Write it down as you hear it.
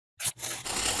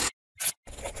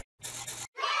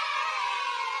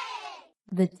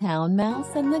The Town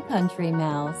Mouse and the Country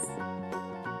Mouse.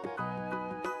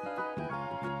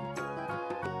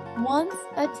 Once,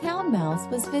 a town mouse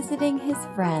was visiting his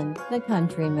friend, the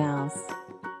country mouse.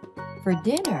 For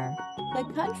dinner, the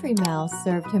country mouse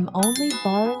served him only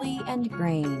barley and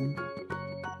grain.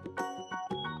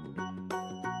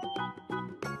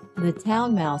 The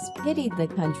town mouse pitied the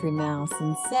country mouse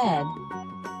and said,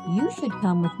 "You should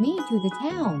come with me to the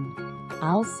town.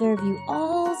 I'll serve you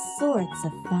all sorts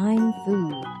of fine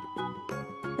food."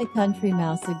 The country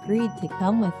mouse agreed to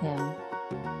come with him.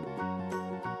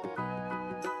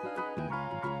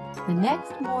 The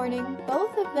next morning,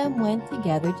 both of them went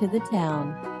together to the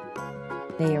town.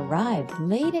 They arrived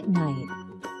late at night.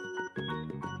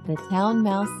 The town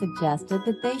mouse suggested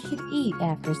that they should eat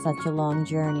after such a long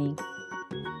journey.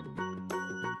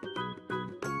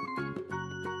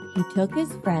 He took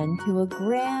his friend to a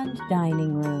grand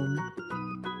dining room.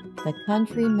 The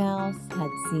country mouse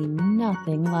had seen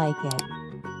nothing like it.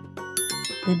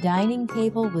 The dining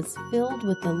table was filled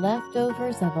with the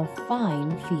leftovers of a fine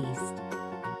feast.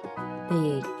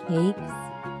 They ate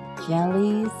cakes,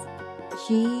 jellies,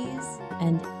 cheese,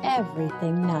 and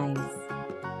everything nice.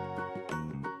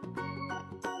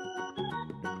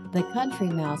 The country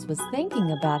mouse was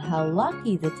thinking about how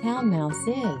lucky the town mouse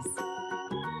is.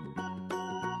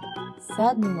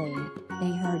 Suddenly,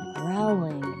 they heard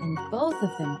growling and both of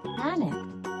them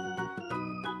panicked.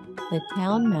 The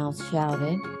town mouse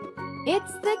shouted,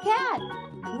 "It's the cat!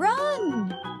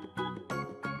 Run!"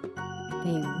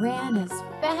 They ran as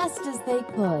fast as they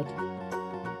could.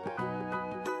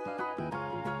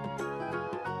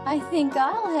 "I think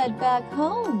I'll head back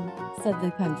home," said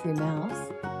the country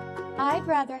mouse. "I'd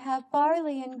rather have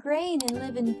barley and grain and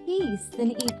live in peace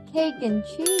than eat cake and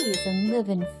cheese and live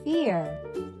in fear."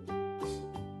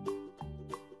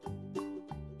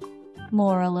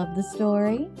 Moral of the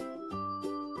story: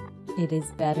 it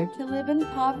is better to live in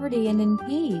poverty and in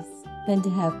peace than to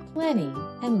have plenty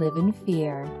and live in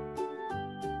fear.